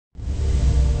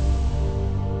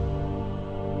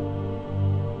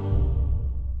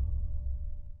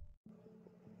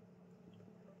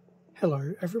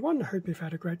Hello everyone, I hope you've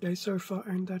had a great day so far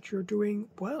and that you're doing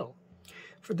well.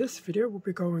 For this video we'll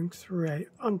be going through a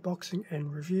unboxing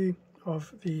and review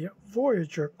of the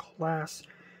Voyager class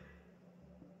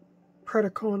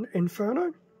Predacon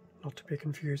Inferno, not to be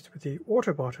confused with the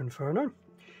Autobot Inferno,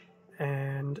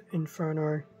 and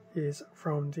Inferno is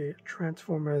from the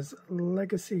Transformers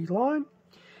Legacy line,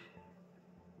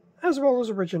 as well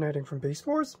as originating from Beast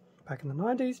Wars back in the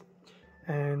 90s.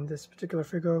 And this particular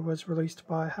figure was released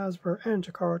by Hasbro and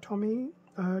Takara Tomy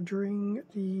during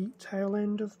the tail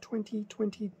end of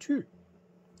 2022,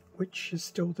 which is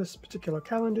still this particular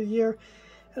calendar year,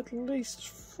 at least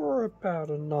for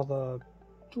about another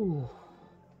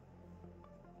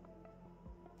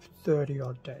 30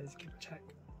 odd days, give or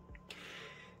take.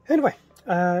 Anyway,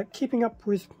 keeping up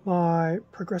with my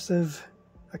progressive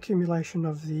accumulation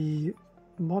of the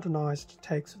modernized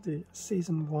takes of the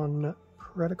Season 1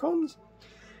 Predacons,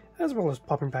 as well as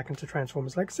popping back into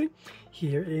Transformers Legacy,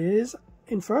 here is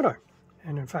Inferno.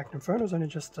 And in fact, Inferno's only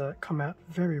just come out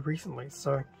very recently,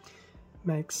 so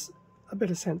makes a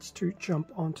bit of sense to jump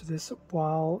onto this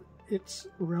while it's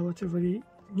relatively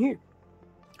new.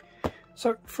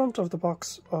 So, front of the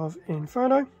box of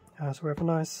Inferno, so we have a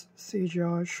nice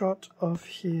CGI shot of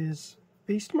his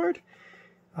beast mode.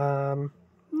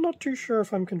 Not too sure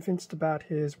if I'm convinced about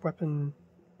his weapon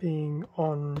being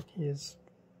on his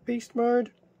beast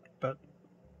mode, but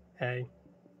hey,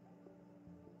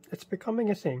 it's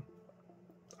becoming a thing.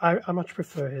 I much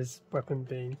prefer his weapon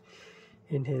being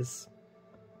in his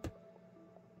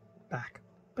back.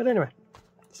 But anyway,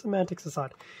 semantics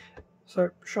aside.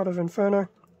 So, shot of Inferno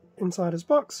inside his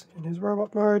box, in his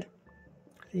robot mode.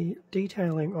 The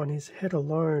detailing on his head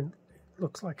alone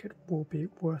looks like it will be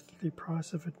worth the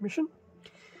price of admission.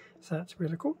 So that's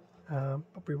really cool.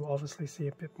 But we will obviously see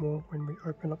a bit more when we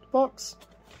open up the box.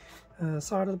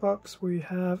 Side of the box we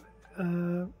have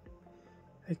a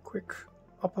quick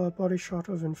upper body shot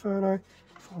of Inferno,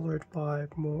 followed by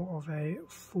more of a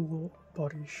full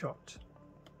body shot,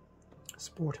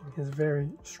 sporting his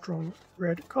very strong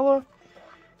red colour.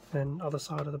 Then other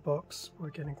side of the box, we're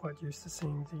getting quite used to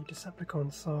seeing the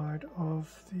Decepticon side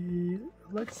of the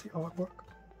Legacy artwork.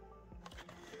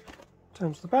 In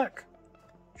terms of the back,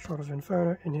 shot of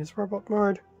Inferno in his robot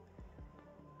mode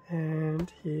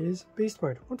and his beast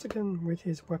mode, once again with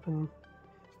his weapon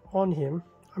on him.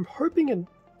 I'm hoping it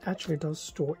actually does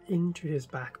store into his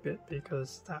back bit,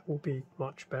 because that will be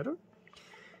much better,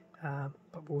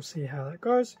 but we'll see how that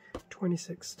goes.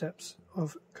 26 steps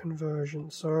of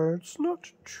conversion, so it's not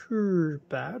too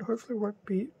bad. Hopefully it won't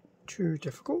be too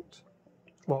difficult.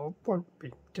 Well, it won't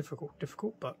be difficult,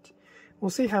 but we'll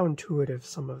see how intuitive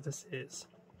some of this is.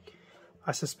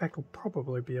 I suspect will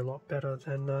probably be a lot better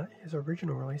than his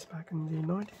original release back in the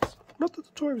 90s. Not that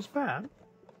the toy was bad.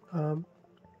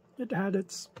 It had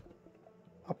its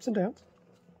ups and downs,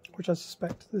 which I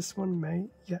suspect this one may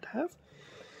yet have.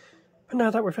 But now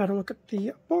that we've had a look at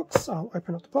the box, I'll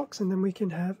open up the box and then we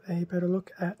can have a better look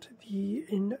at the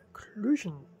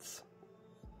inclusions.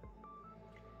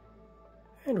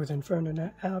 And with Inferno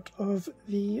now out of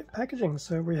the packaging,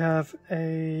 so we have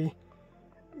a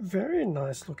very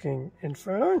nice looking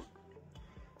Inferno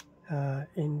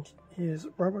in his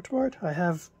robot mode. I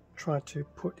have tried to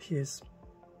put his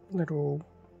little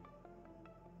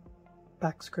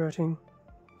back skirting,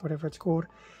 whatever it's called,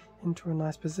 into a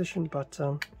nice position, but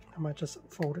I might just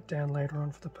fold it down later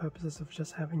on for the purposes of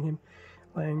just having him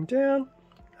laying down.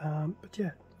 But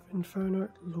yeah, Inferno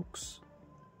looks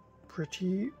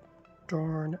pretty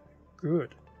darn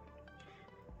good,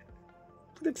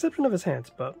 with the exception of his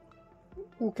hands, but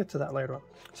we'll get to that later on.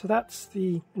 So that's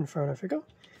the Inferno figure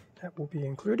that will be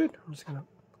included. I'm just going to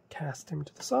cast him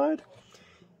to the side.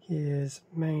 His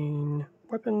main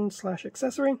weapon /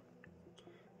 accessory,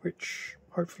 which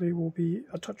hopefully will be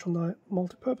a touch on the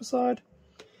multi-purpose side.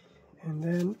 And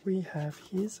then we have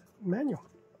his manual.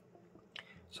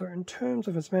 So in terms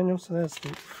of his manual, so there's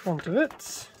the front of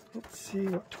it. Let's see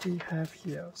what we have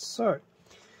here. So,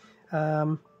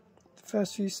 the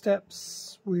first few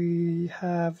steps, we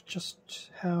have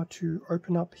just how to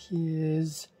open up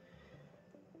his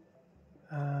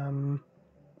I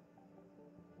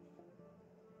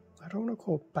don't want to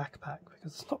call it backpack, because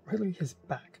it's not really his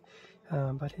back,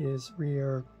 but his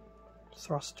rear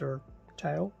thruster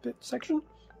tail bit section.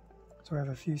 So we have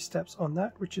a few steps on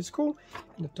that, which is cool,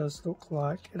 and it does look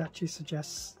like it actually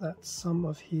suggests that some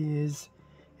of his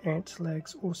ant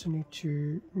legs also need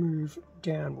to move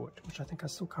downward, which I think are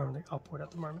still currently upward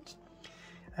at the moment,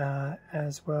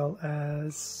 as well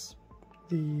as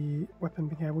the weapon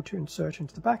being able to insert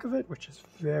into the back of it, which is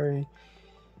very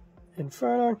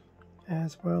Inferno,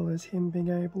 as well as him being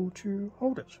able to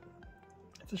hold it.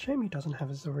 It's a shame he doesn't have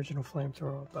his original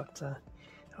flamethrower, but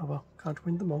oh well, can't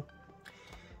win them all.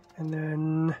 And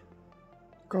then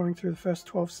going through the first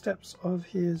 12 steps of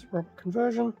his robot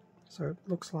conversion, so it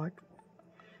looks like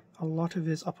a lot of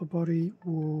his upper body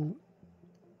will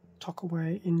tuck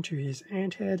away into his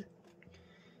ant head,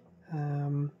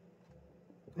 and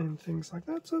things like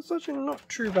that. So it's actually not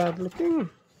too bad looking.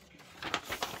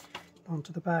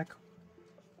 Onto the back.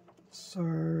 So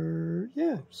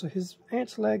yeah, so his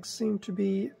ant legs seem to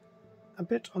be a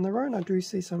bit on their own. I do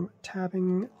see some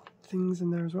tabbing things in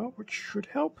there as well, which should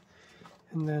help.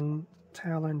 And then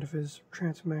tail end of his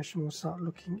transformation, we'll start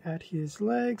looking at his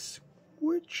legs,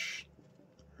 which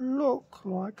look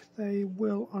like they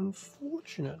will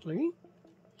unfortunately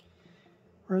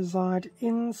reside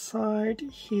inside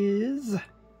his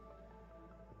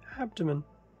abdomen.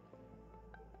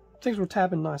 Things will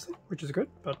tab in nicely, which is good,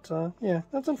 but yeah,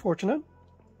 that's unfortunate.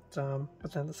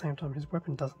 But then at the same time, his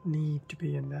weapon doesn't need to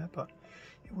be in there, but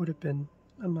it would have been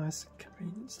a nice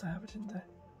convenience to have it in there.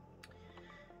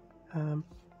 And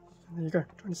there you go,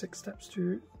 26 steps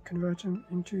to convert him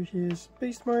into his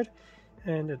beast mode,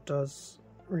 and it does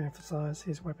re-emphasize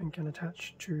his weapon can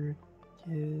attach to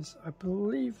his, I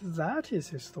believe that is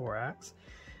his thorax,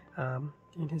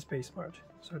 in his beast mode,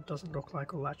 so it doesn't look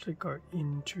like it will actually go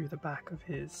into the back of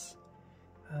his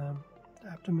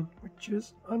abdomen, which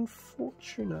is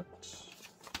unfortunate.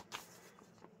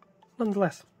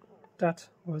 Nonetheless, that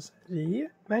was the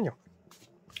manual.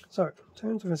 So in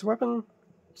terms of his weapon,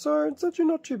 so it's actually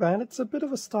not too bad. It's a bit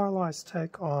of a stylized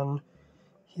take on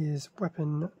his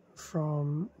weapon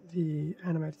from the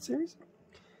animated series.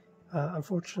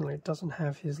 Unfortunately, it doesn't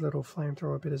have his little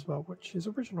flamethrower bit as well, which his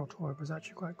original toy was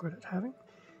actually quite good at having.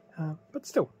 But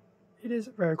still, it is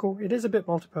very cool. It is a bit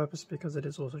multi-purpose because it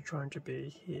is also trying to be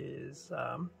his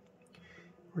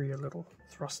rear little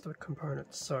thruster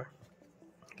components. So, I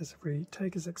guess if we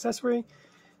take his accessory,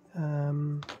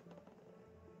 let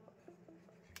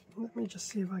me just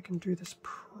see if I can do this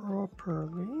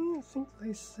properly. I think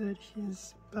they said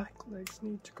his back legs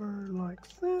need to go like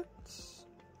that,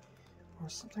 or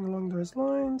something along those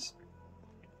lines.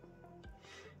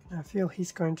 And I feel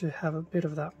he's going to have a bit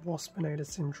of that waspinator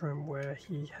syndrome where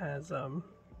he has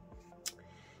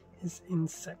his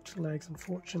insect legs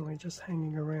unfortunately just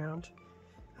hanging around.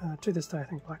 To this day, I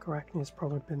think Black Arachne has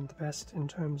probably been the best in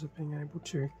terms of being able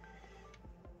to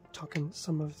tuck in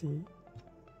some of the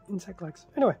insect legs.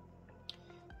 Anyway,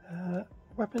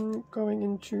 weapon going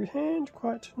into hand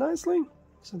quite nicely,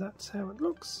 so that's how it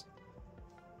looks.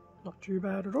 Not too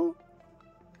bad at all.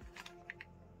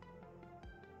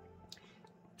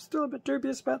 Still a bit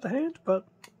dubious about the hand, but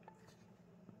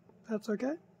that's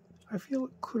okay. I feel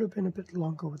it could have been a bit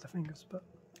longer with the fingers, but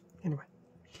anyway.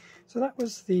 So that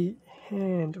was the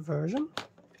hand version.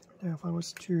 Now if I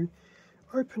was to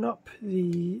open up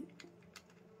the,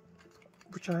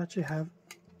 which I actually have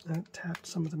tapped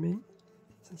some of them in,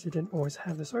 since you didn't always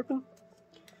have this open.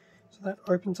 So that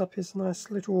opens up his nice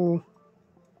little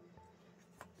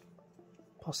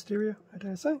posterior, I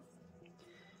dare say.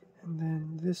 And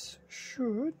then this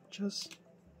should just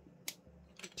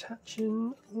attach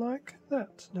in like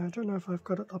that. Now I don't know if I've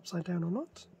got it upside down or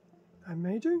not. I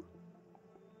may do.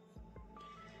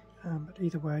 But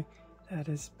either way, that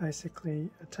is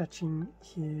basically attaching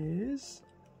his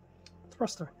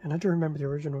thruster. And I do remember the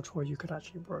original toy, you could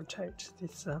actually rotate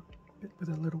this bit with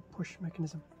a little push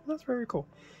mechanism. That's very cool.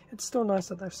 It's still nice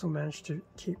that they've still managed to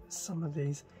keep some of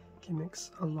these gimmicks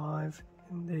alive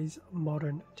in these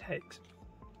modern takes.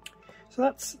 So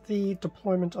that's the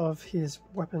deployment of his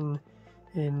weapon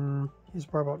in his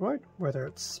robot mode, whether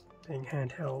it's being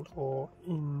handheld or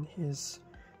in his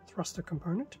thruster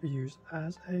component to be used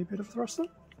as a bit of thruster. In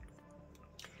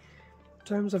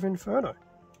terms of Inferno,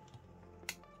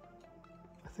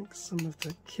 I think some of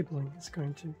the kibbling is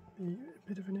going to be a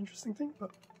bit of an interesting thing,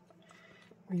 but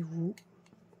we will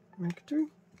make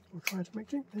do. We'll try to make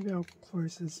do. Maybe I'll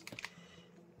close his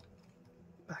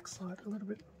backside a little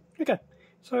bit. Okay.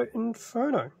 So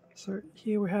Inferno, so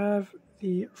here we have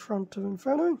the front of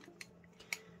Inferno,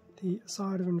 the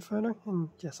side of Inferno, and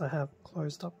yes, I have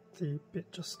closed up the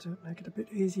bit just to make it a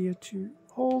bit easier to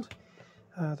hold.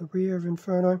 The rear of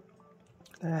Inferno,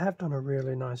 they have done a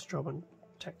really nice job on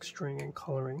texturing and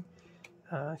colouring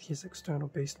his external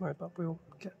beast mode, but we'll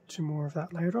get to more of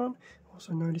that later on.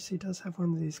 Also notice he does have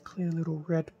one of these clear little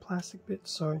red plastic bits,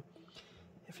 so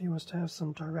if he was to have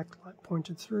some direct light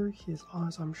pointed through, his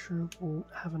eyes, I'm sure, will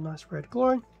have a nice red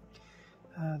glow.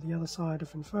 The other side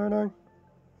of Inferno.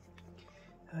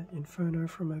 Inferno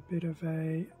from a bit of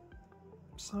a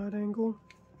side angle.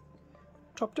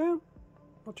 Top down,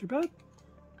 not too bad.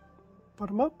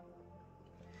 Bottom up.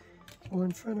 Will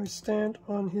Inferno stand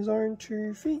on his own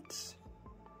 2 feet?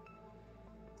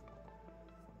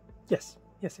 Yes,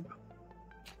 yes he will.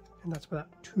 And that's without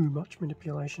too much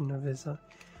manipulation of his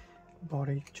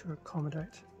body to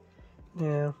accommodate.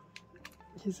 Now,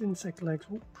 his insect legs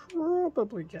will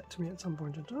probably get to me at some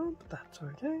point in time, but that's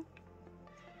okay.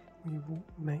 We will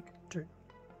make do.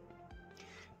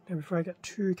 Now, before I get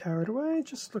too carried away,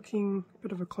 just looking a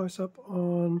bit of a close-up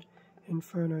on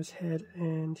Inferno's head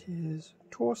and his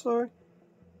torso.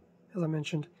 As I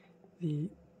mentioned, the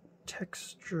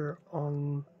texture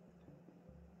on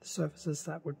the surfaces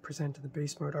that would present in the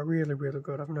beast mode are really, really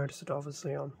good. I've noticed it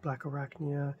obviously on Black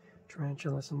Arachnia,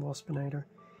 Tarantulas and Waspinator.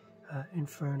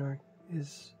 Inferno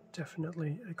is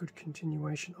definitely a good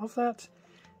continuation of that.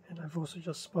 And I've also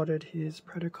just spotted his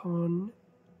Predacon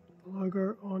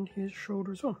logo on his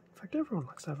shoulder as well. In fact, everyone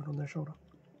likes to have it on their shoulder.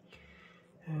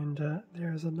 And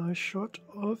there's a nice shot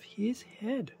of his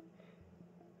head.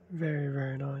 Very,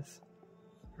 very nice.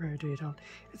 Very detailed.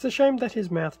 It's a shame that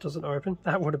his mouth doesn't open.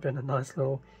 That would have been a nice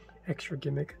little extra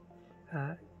gimmick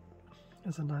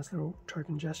as a nice little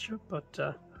token gesture, but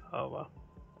oh well.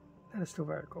 That is still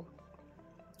very cool.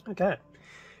 Okay,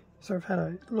 so I've had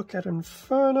a look at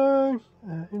Inferno.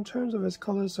 In terms of his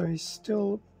colours, so he's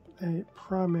still a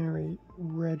primary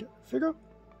red figure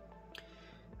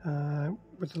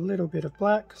with a little bit of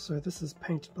black. So this is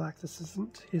painted black. This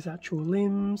isn't his actual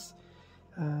limbs.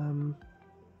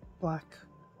 Black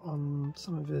on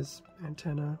some of his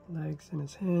antenna, legs, and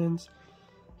his hands.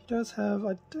 He does have,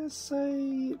 I dare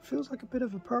say, it feels like a bit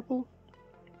of a purple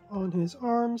on his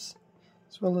arms,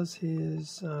 as well as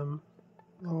his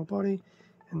lower body,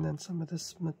 and then some of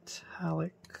this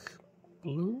metallic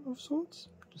blue of sorts,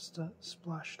 just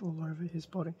splashed all over his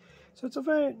body. So it's a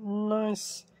very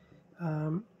nice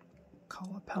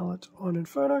color palette on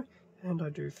Inferno, and I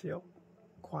do feel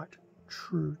quite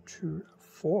true to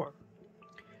form.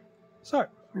 So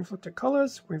we've looked at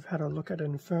colors, we've had a look at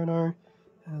Inferno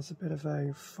as a bit of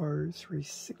a faux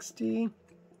 360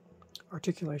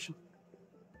 articulation.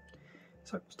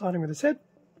 So starting with his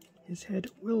head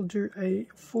will do a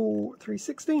full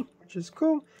 360, which is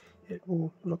cool. It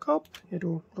will look up, it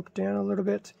will look down a little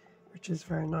bit, which is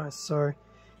very nice. So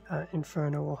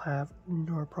Inferno will have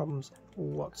no problems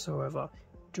whatsoever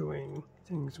doing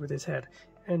things with his head.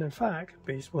 And in fact,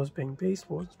 Beast Wars being Beast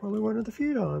Wars is probably one of the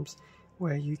few times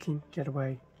where you can get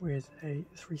away with a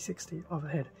 360 of a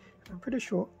head. I'm pretty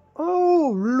sure...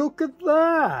 Oh, look at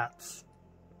that!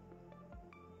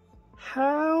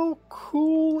 How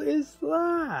cool is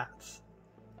that?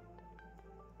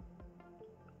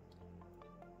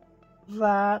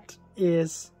 That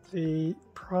is the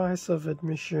price of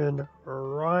admission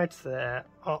right there.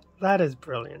 Oh, that is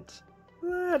brilliant.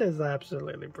 That is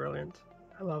absolutely brilliant.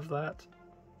 I love that.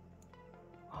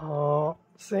 Oh,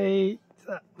 see,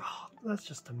 that's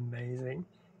just amazing.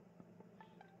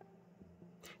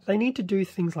 They need to do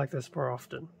things like this more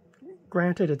often.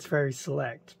 Granted, it's very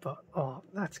select, but oh,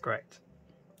 that's great.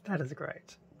 That is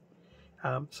great.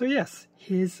 So yes,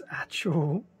 his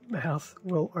actual mouth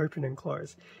will open and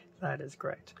close. That is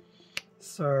great.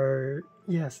 So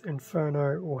yes,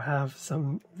 Inferno will have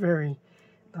some very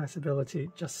nice ability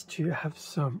just to have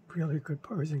some really good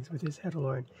posings with his head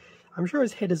alone. I'm sure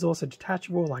his head is also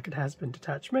detachable, like it has been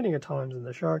detached many a times in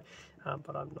the show,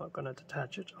 but I'm not going to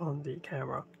detach it on the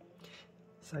camera.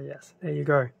 So yes, there you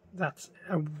go. That's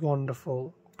a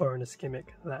wonderful bonus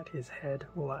gimmick that his head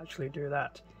will actually do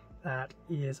that. That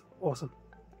is awesome.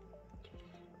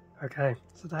 Okay,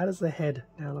 so that is the head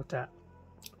now looked at.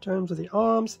 In terms of the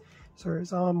arms, so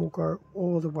his arm will go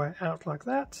all the way out like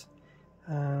that.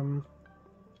 You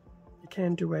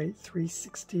can do a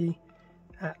 360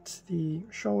 at the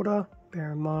shoulder.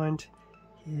 Bear in mind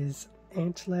his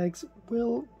ant legs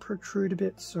will protrude a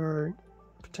bit, so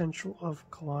potential of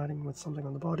colliding with something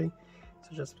on the body.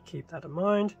 So just keep that in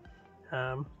mind.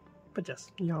 But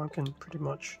yes, Yarn can pretty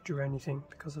much do anything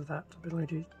because of that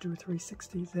ability to do a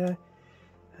 360 there.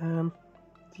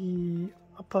 The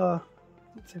upper,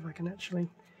 let's see if I can actually,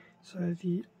 so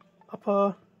the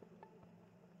upper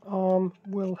arm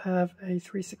will have a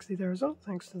 360 there as well,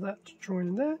 thanks to that join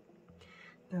in there.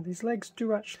 Now these legs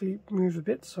do actually move a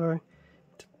bit, so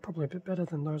it's probably a bit better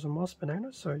than those on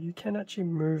Waspinator, so you can actually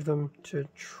move them to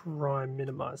try and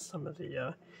minimize some of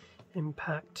the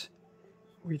impact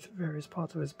with various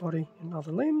parts of his body and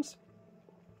other limbs.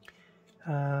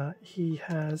 He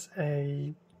has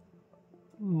a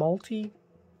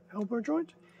multi-elbow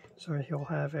joint, so he'll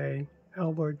have a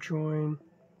elbow joint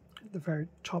at the very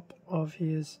top of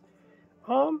his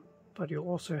arm, but he'll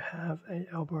also have a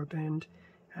elbow bend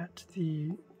at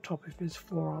the top of his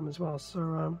forearm as well,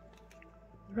 so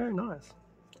very nice.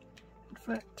 In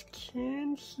fact,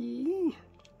 can he?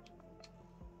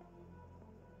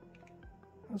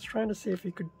 I was trying to see if he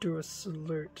could do a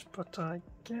salute, but I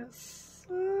guess...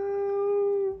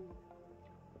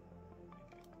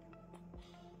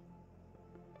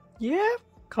 yeah,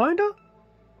 kinda,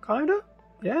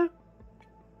 yeah.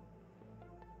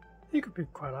 He could be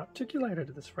quite articulated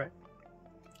at this rate.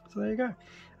 So there you go.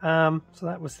 So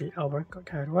that was the elbow, got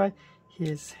carried away.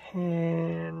 His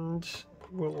hand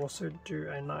will also do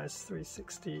a nice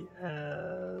 360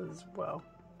 as well.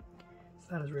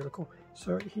 So that is really cool.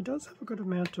 So he does have a good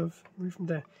amount of movement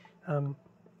there.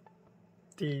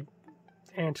 The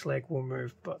ant leg will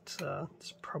move, but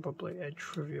it's probably a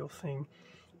trivial thing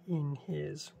in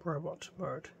his robot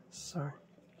mode. So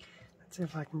let's see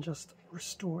if I can just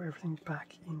restore everything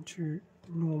back into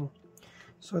normal.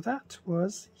 So that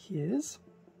was his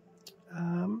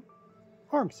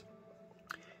arms.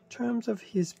 In terms of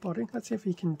his body, let's see if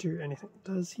he can do anything.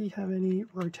 Does he have any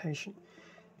rotation?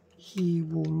 He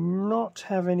will not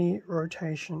have any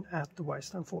rotation at the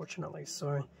waist, unfortunately,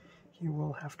 so you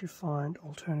will have to find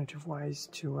alternative ways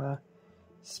to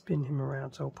spin him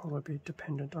around, so he'll probably be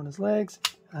dependent on his legs.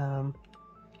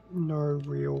 No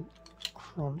real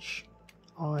crunch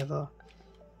either,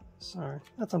 so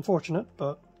that's unfortunate,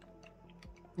 but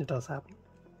it does happen.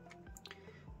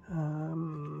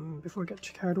 Before we get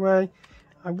too carried away,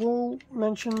 I will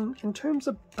mention, in terms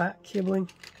of back kibbling,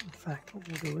 in fact what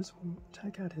we'll do is we'll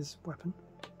take out his weapon.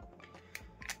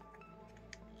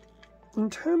 In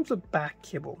terms of back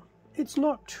kibble, it's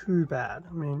not too bad.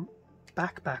 I mean,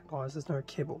 back wise there's no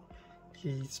kibble.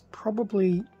 He's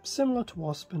probably similar to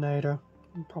Waspinator,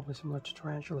 and probably similar to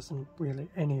Tarantulas and really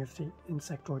any of the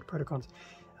insectoid Predacons.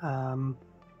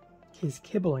 His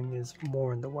kibbling is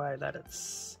more in the way that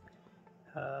it's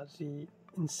the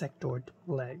insectoid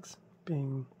legs,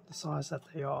 being the size that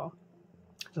they are,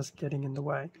 just getting in the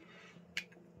way.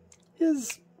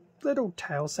 His little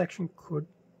tail section could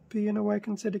be in a way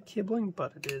considered kibbling,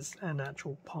 but it is a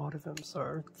natural part of him,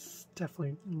 so it's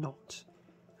definitely not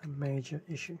a major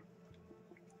issue.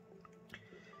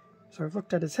 So we've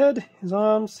looked at his head, his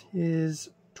arms, his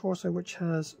torso, which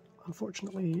has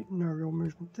unfortunately no real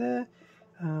movement there.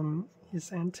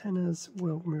 His antennas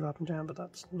will move up and down, but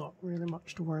that's not really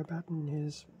much to worry about in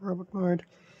his robot mode.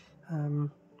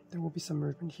 There will be some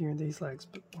movement here in these legs,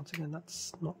 but once again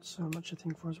that's not so much a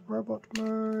thing for his robot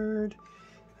mode.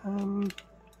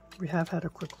 We have had a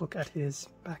quick look at his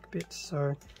back bit,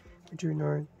 so we do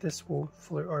know this will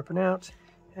fully open out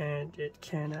and it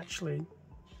can actually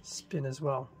spin as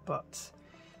well, but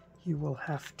you will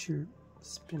have to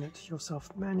spin it yourself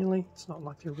manually. It's not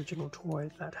like the original toy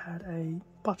that had a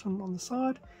button on the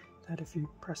side that if you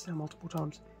press down multiple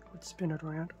times would spin it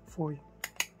around for you.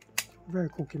 Very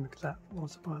cool gimmick that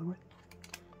was, by the way.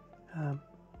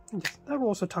 Yes, that will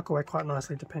also tuck away quite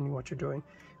nicely depending what you're doing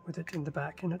with it in the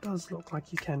back, and it does look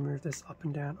like you can move this up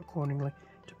and down accordingly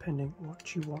depending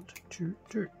what you want to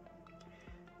do.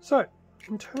 So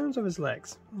in terms of his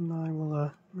legs, and I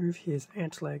will move his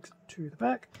ant legs to the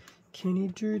back. Can he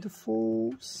do the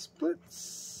full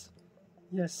splits?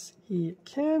 Yes, he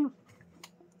can. In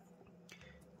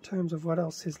terms of what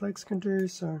else his legs can do,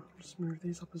 so just move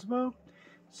these up as well.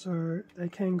 So they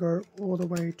can go all the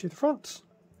way to the front.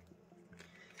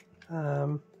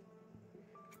 They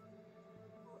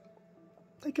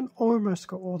can almost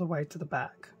go all the way to the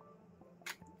back.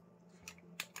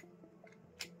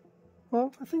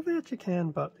 Well, I think they actually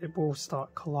can, but it will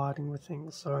start colliding with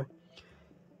things, so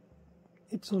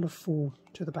it's not a full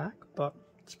to the back, but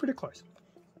it's pretty close.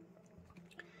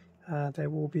 There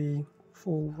will be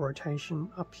full rotation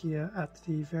up here at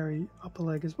the very upper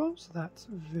leg as well, so that's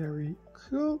very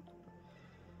cool.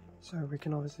 So we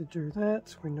can obviously do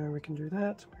that. We know we can do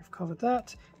that. We've covered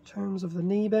that. In terms of the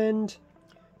knee bend,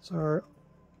 so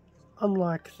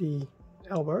unlike the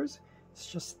elbows,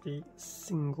 it's just the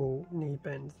single knee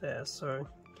bend there. So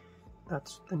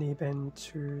that's the knee bend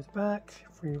to the back.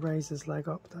 If we raise his leg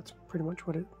up, that's pretty much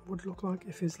what it would look like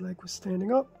if his leg was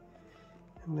standing up.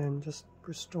 And then just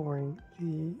restoring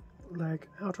the leg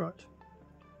outright.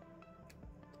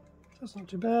 So that's not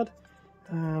too bad.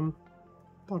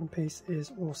 Bottom piece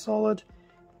is all solid.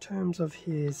 In terms of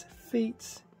his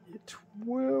feet, it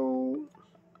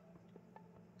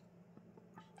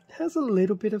has a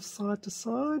little bit of side to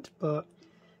side, but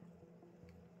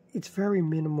it's very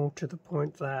minimal to the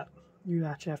point that you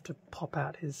actually have to pop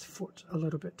out his foot a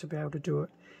little bit to be able to do it.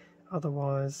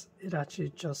 Otherwise, it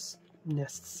actually just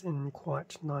nests in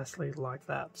quite nicely like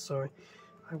that. So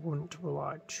I wouldn't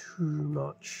rely too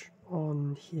much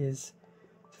on his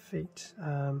feet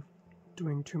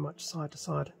doing too much side to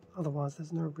side. Otherwise,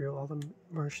 there's no real other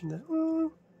motion there.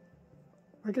 Oh,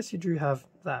 I guess you do have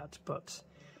that, but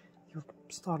you're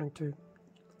starting to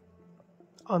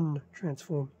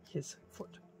untransform his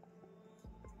foot.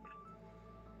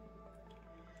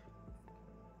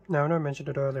 Now, I know I mentioned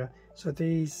it earlier, so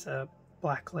these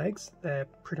black legs, they're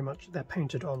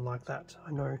painted on like that.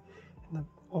 I know in the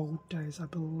old days, I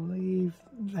believe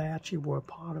they actually were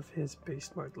part of his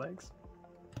beast mode legs.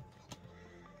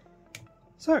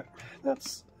 So,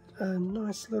 that's a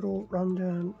nice little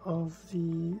rundown of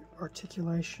the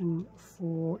articulation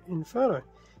for Inferno.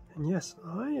 And yes,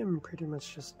 I am pretty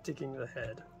much just digging the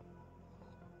head.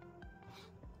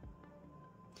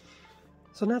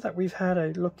 So now that we've had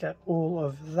a look at all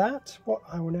of that, what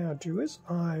I will now do is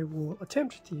I will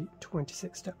attempt the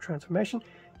 26-step transformation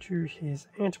to his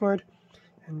ant mode,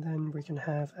 and then we can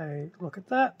have a look at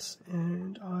that,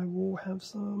 and I will have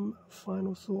some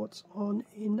final thoughts on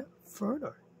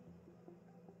Inferno.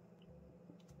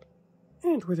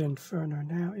 And with Inferno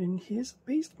now in his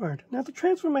beast mode. Now the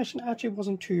transformation actually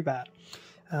wasn't too bad.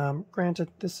 Granted,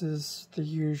 this is the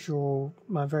usual,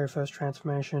 my very first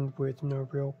transformation with no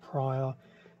real prior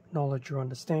knowledge or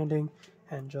understanding,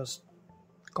 and just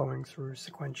going through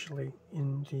sequentially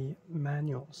in the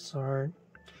manual. So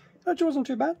that actually wasn't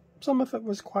too bad. Some of it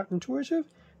was quite intuitive.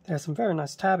 There's some very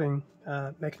nice tabbing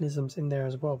mechanisms in there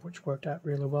as well, which worked out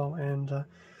really well, and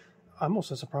I'm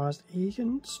also surprised he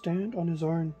can stand on his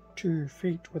own 2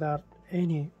 feet without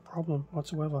any problem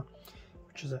whatsoever,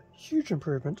 which is a huge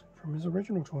improvement from his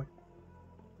original toy.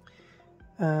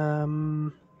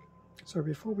 So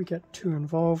before we get too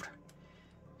involved,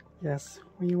 yes,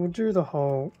 we will do the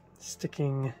whole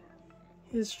sticking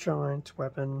his giant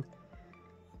weapon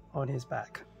on his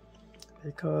back,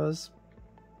 because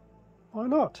why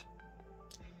not?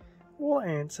 All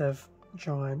ants have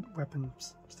giant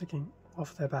weapons sticking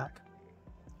off their back.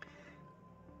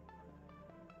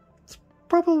 It's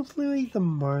probably the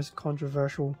most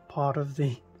controversial part of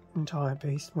the entire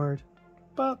beast mode,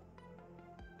 but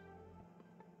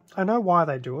I know why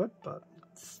they do it, but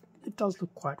it does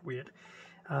look quite weird.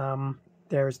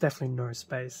 There is definitely no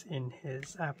space in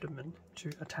his abdomen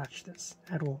to attach this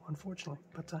at all, unfortunately,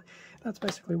 but that's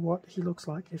basically what he looks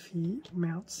like if he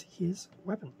mounts his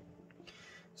weapon.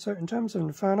 So in terms of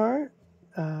Inferno,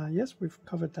 yes, we've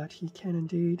covered that he can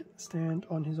indeed stand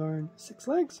on his own 6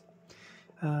 legs.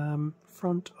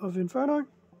 Front of Inferno,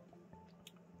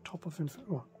 top of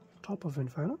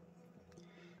Inferno.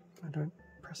 I don't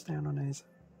press down on his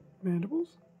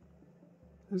mandibles.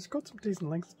 He's got some decent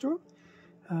length to him.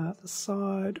 The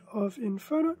side of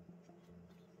Inferno,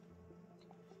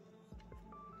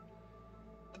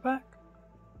 the back,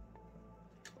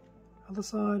 other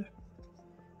side,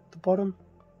 the bottom,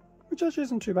 which actually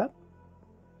isn't too bad.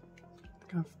 I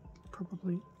think I've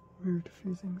probably moved a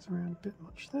few things around a bit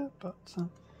much there, but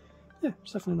yeah,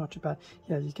 it's definitely not too bad.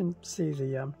 Yeah, you can see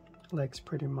the legs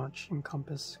pretty much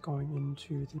encompass going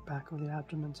into the back of the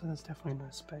abdomen, so there's definitely no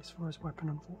space for his weapon,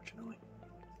 unfortunately.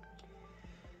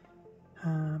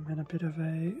 And a bit of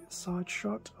a side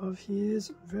shot of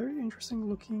his very interesting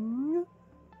looking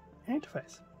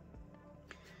interface.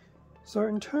 So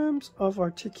in terms of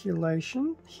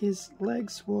articulation, his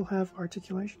legs will have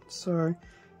articulation. So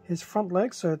his front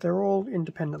legs, so they're all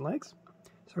independent legs.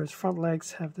 So his front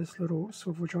legs have this little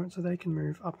swivel joint so they can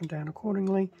move up and down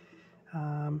accordingly.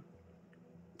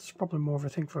 It's probably more of a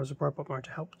thing for his robot mode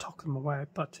to help tuck them away,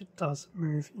 but it does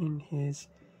move in his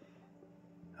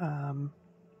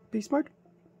beast mode,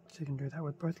 so you can do that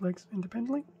with both legs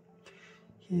independently.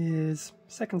 His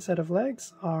second set of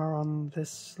legs are on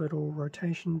this little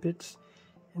rotation bit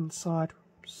inside,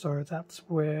 so that's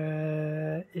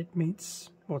where it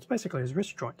meets, well, it's basically his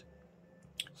wrist joint,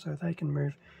 so they can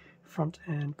move front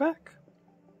and back.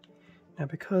 Now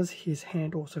because his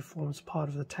hand also forms part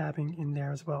of the tabbing in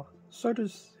there as well, so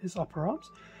does his upper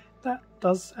arms, that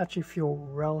does actually feel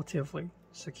relatively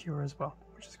secure as well,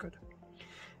 which is good.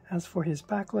 As for his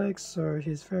back legs, so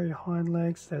his very hind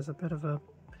legs, there's a bit of a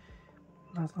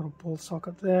nice little ball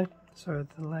socket there, so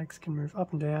the legs can move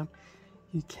up and down.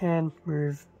 You can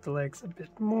move the legs a bit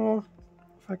more.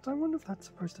 In fact, I wonder if that's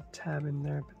supposed to tab in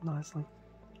there a bit nicely.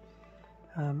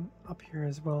 Up here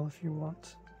as well if you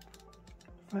want.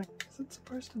 In fact, is it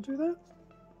supposed to do that?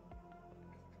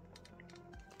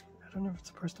 I don't know if it's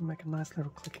supposed to make a nice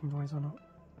little clicking noise or not.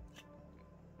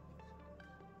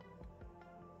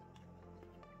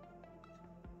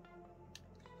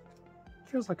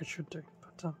 Feels like it should do,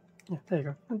 but yeah, there you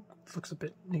go. It looks a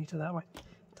bit neater that way.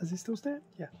 Does he still stand?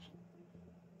 Yeah.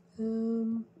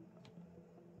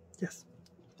 Yes,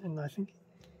 and I think,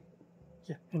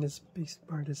 yeah, and his beast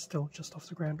mode is still just off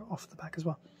the ground, off the back as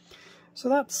well. So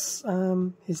that's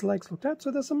his legs looked at. So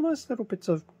there's some nice little bits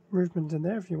of movement in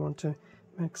there if you want to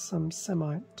makes some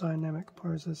semi-dynamic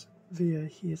poses via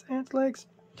his ant legs.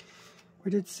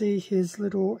 We did see his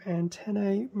little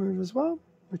antennae move as well,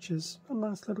 which is a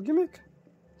nice little gimmick.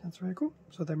 That's very cool.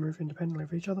 So they move independently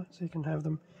of each other, so you can have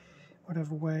them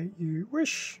whatever way you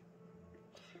wish.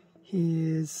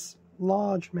 His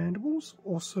large mandibles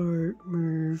also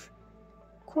move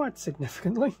quite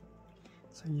significantly.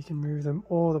 So you can move them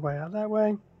all the way out that way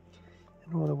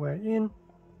and all the way in.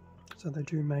 So they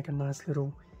do make a nice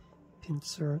little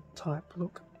pincer type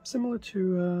look, similar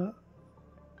to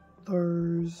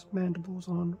those mandibles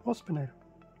on Waspinator.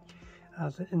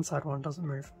 The inside one doesn't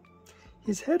move.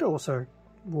 His head also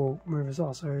will move as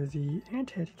well, so the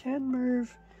ant head can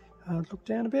move, look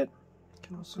down a bit,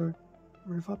 can also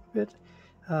move up a bit,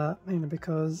 mainly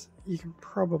because you can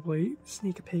probably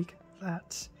sneak a peek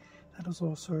that is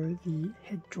also the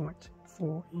head joint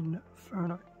for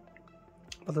Inferno.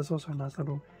 But there's also a nice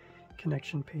little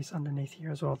connection piece underneath here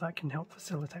as well that can help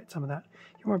facilitate some of that.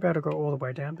 You won't be able to go all the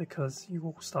way down because you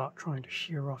will start trying to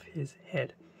shear off his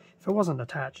head. If it wasn't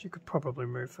attached, you could probably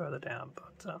move further down,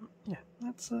 but yeah,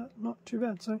 that's not too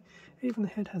bad. So even the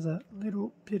head has a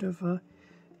little bit of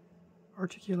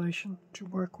articulation to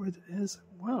work with as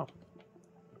well.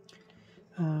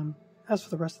 As for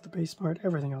the rest of the beast mode,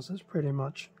 everything else is pretty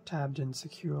much tabbed in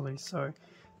securely, so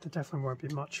there definitely won't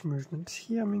be much movement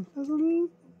here. I mean, there's a little...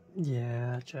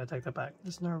 yeah, actually, I take that back.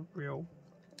 There's no real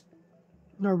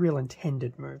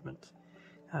intended movement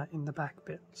in the back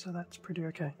bit, so that's pretty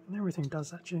okay. And everything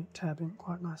does actually tab in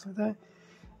quite nicely there.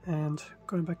 And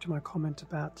going back to my comment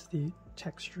about the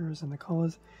textures and the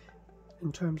colors,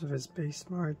 in terms of his beast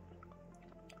mode,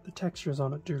 the textures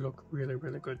on it do look really,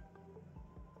 really good.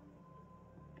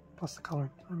 Plus the coloring,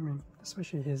 I mean,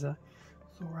 especially his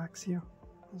thorax here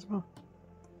as well.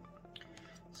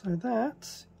 So that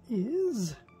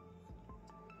is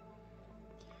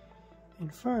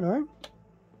Inferno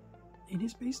in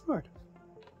his beast mode.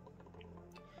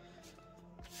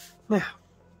 Now,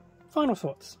 final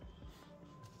thoughts.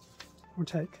 We'll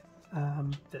take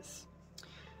this.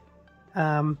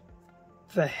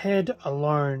 The head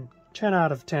alone, 10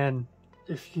 out of 10.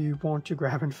 If you want to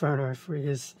grab Inferno for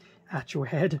his actual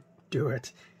head, do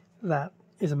it. That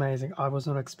is amazing. I was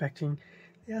not expecting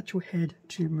the actual head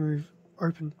to move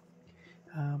open.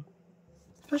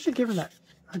 Especially given that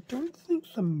I don't think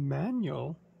the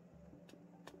manual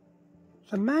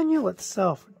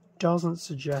itself doesn't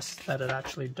suggest that it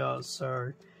actually does.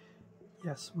 So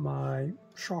yes, my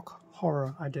shock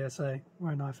horror, I dare say,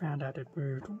 when I found out it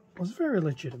moved was very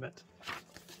legitimate.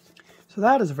 So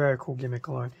that is a very cool gimmick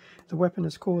alone. The weapon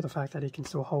is cool. The fact that he can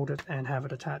still hold it and have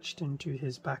it attached into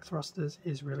his back thrusters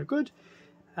is really good.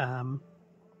 They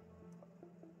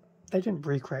didn't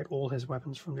recreate all his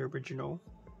weapons from the original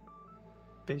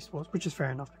Beast Wars, which is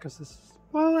fair enough because this is,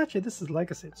 well, actually this is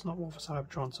Legacy, it's not War for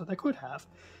Cybertron, so they could have,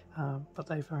 but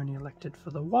they've only elected for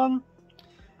the one.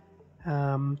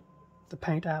 The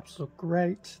paint apps look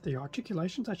great. The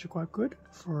articulation's actually quite good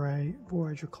for a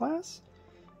Voyager class.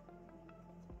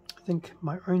 I think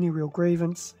my only real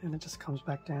grievance, and it just comes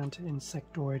back down to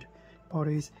insectoid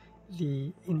bodies,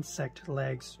 the insect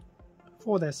legs,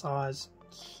 for their size,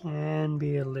 can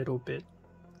be a little bit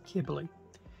kibbly.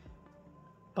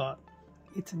 But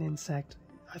it's an insect.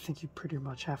 I think you pretty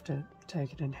much have to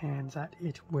take it in hand that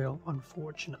it will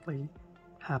unfortunately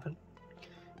happen.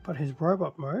 But his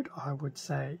robot mode, I would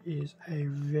say, is a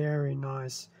very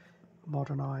nice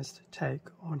modernized take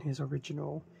on his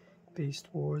original Beast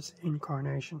Wars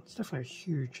incarnation. It's definitely a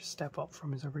huge step up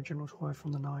from his original toy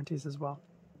from the 90s as well.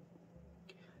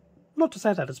 Not to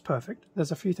say that it's perfect.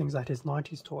 There's a few things that his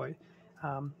 90s toy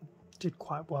did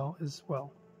quite well as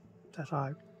well that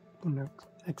I wouldn't have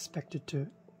expected to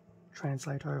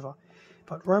translate over.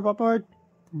 But robot mode,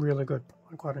 really good.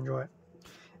 I quite enjoy it.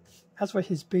 As for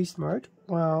his beast mode,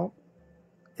 well,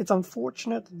 it's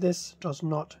unfortunate this does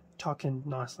not tuck in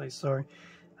nicely. So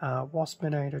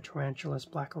Waspinator, Tarantulas,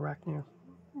 Black Arachnia,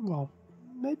 well,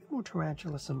 maybe more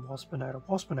Tarantulas than Waspinator.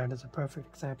 Waspinator is a perfect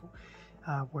example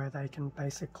where they can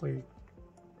basically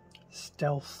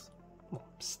stealthily,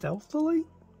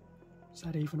 is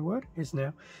that even a word? Is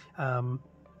now,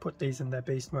 put these in their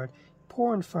beast mode.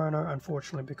 Poor Inferno,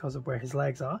 unfortunately, because of where his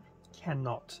legs are,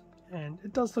 cannot. And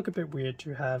it does look a bit weird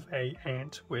to have an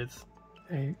ant with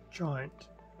a giant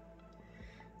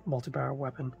multi-barrel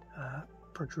weapon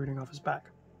protruding off his back.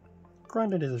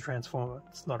 Granted, it is a transformer,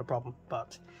 it's not a problem,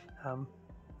 but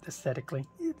aesthetically,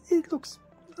 it looks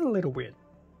a little weird.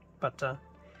 But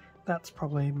that's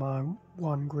probably my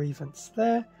one grievance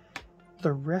there.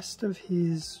 The rest of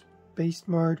his beast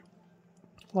mode,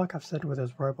 like I've said with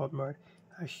his robot mode,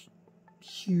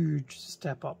 huge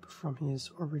step up from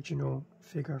his original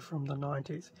figure from the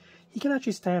 90s. He can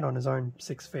actually stand on his own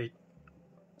 6 feet.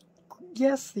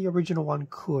 Yes, the original one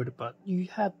could, but you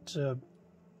had to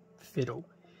fiddle.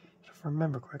 If I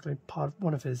remember correctly,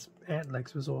 one of his ant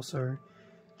legs was also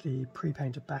the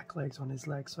pre-painted back legs on his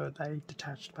legs, so they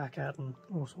detached back out and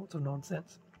all sorts of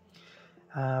nonsense.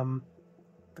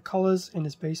 The colours in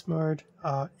his beast mode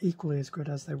are equally as good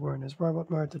as they were in his robot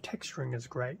mode. The texturing is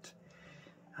great,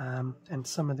 and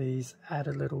some of these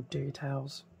added little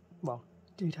details, well,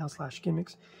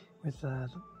 detail/gimmicks, with the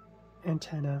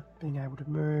antenna being able to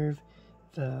move,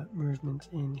 the movement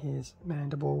in his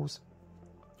mandibles,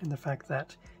 and the fact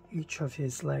that each of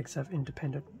his legs have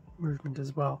independent movement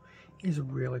as well is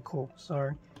really cool. So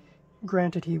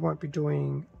granted, he won't be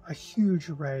doing a huge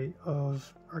array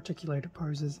of articulated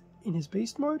poses in his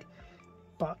beast mode,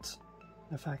 but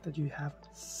the fact that you have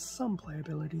some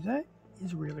playability there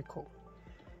is really cool.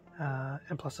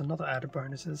 And plus, another added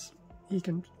bonus is he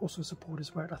can also support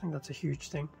his weight. I think that's a huge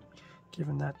thing,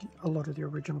 given that a lot of the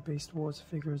original Beast Wars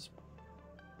figures,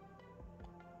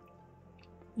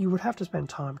 you would have to spend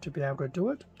time to be able to do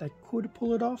it. They could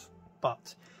pull it off,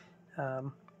 but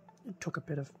it took a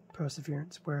bit of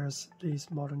perseverance, whereas these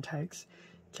modern takes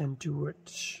can do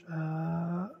it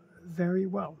very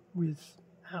well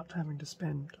without having to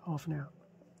spend half an hour.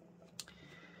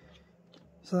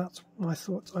 So that's my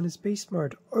thoughts on his beast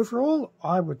mode. Overall,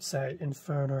 I would say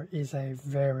Inferno is a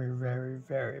very, very,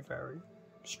 very, very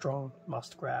strong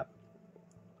must grab.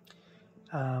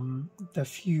 The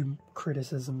few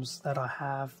criticisms that I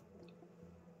have,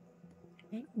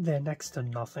 they're next to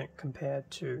nothing compared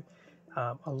to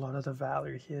a lot of the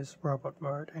value his robot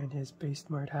mode and his beast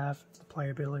mode have. The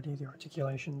playability, the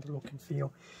articulation, the look and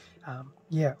feel.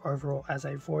 Yeah, overall as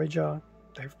a Voyager,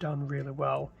 they've done really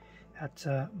well at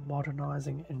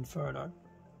modernizing Inferno.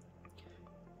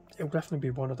 It'll definitely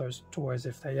be one of those toys,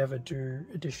 if they ever do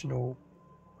additional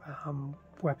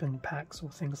weapon packs or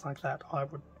things like that, I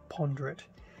would ponder it,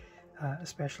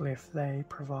 especially if they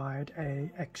provide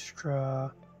a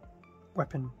extra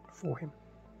weapon for him.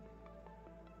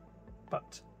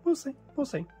 But we'll see, we'll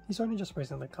see. He's only just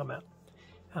recently come out.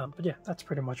 But yeah, that's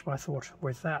pretty much my thought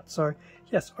with that. So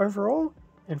yes, overall,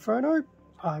 Inferno,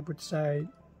 I would say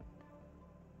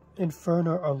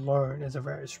Inferno alone is a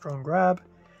very strong grab.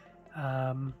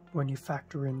 When you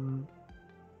factor in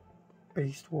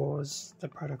Beast Wars, the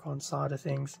Predacon side of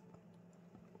things,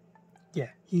 yeah,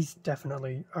 he's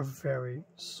definitely a very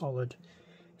solid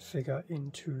figure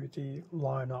into the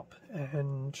lineup.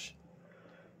 And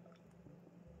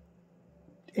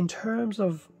in terms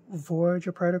of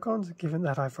Voyager Predacons, given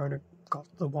that I've only got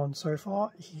the one so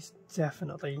far, he's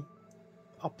definitely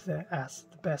up there as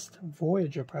the best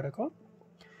Voyager Predacon.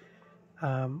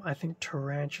 I think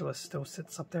Tarantula still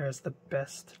sits up there as the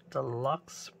best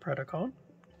deluxe Predacon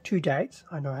to date.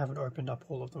 I know I haven't opened up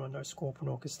all of them. I know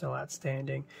Scorponok is still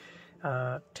outstanding,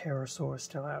 Pterosaur is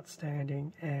still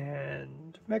outstanding,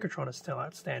 and Megatron is still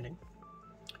outstanding.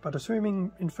 But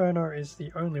assuming Inferno is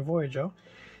the only Voyager,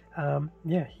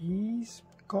 yeah, he's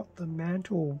got the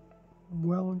mantle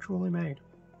well and truly made.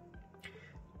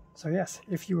 So yes,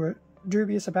 if you were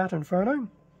dubious about Inferno,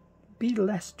 be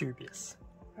less dubious.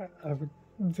 I would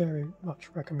very much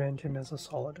recommend him as a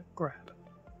solid grab.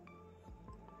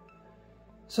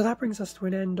 So that brings us to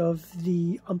an end of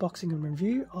the unboxing and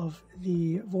review of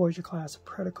the Voyager class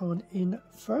Predacon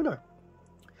Inferno.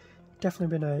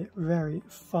 Definitely been a very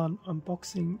fun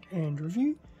unboxing and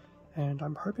review, and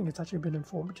I'm hoping it's actually been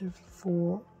informative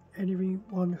for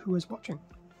anyone who is watching.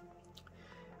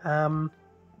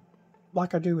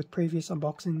 Like I do with previous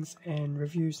unboxings and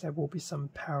reviews, there will be some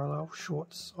parallel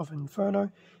shorts of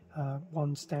Inferno,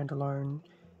 one standalone,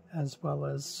 as well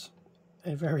as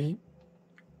a very,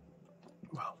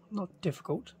 well, not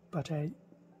difficult, but a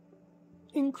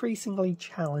increasingly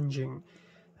challenging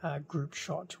group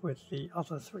shot with the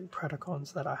other 3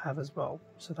 Predacons that I have as well.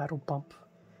 So that'll bump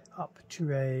up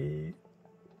to a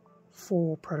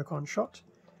 4 Predacon shot,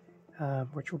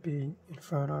 which will be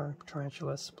Inferno,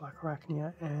 Tarantulas, Black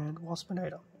Arachnia, and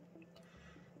Waspinator.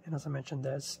 And as I mentioned,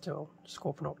 there's still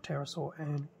Scorponok, Pterosaur,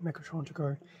 and Megatron to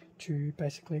go to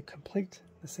basically complete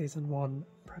the Season 1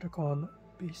 Predacon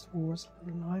Beast Wars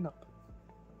lineup.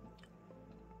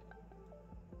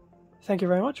 Thank you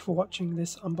very much for watching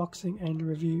this unboxing and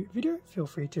review video. Feel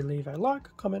free to leave a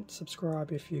like, comment,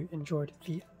 subscribe if you enjoyed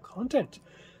the content.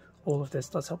 All of this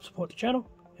does help support the channel,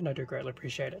 and I do greatly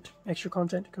appreciate it. Extra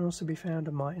content can also be found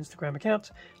on my Instagram account,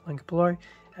 link below,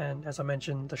 and as I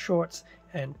mentioned, the shorts,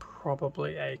 and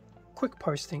probably a quick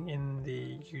posting in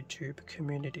the YouTube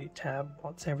community tab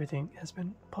once everything has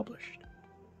been published.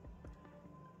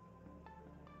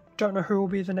 Don't know who will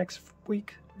be the next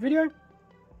week video.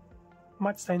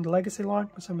 Might stay in the Legacy line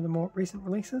with some of the more recent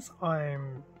releases.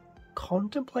 I'm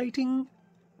contemplating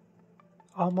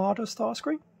Armada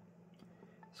Starscream.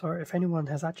 So if anyone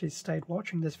has actually stayed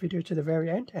watching this video to the very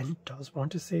end and does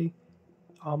want to see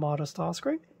Armada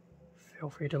Starscream, feel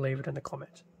free to leave it in the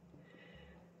comments.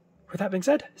 With that being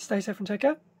said, stay safe and take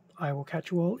care. I will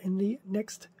catch you all in the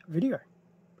next video.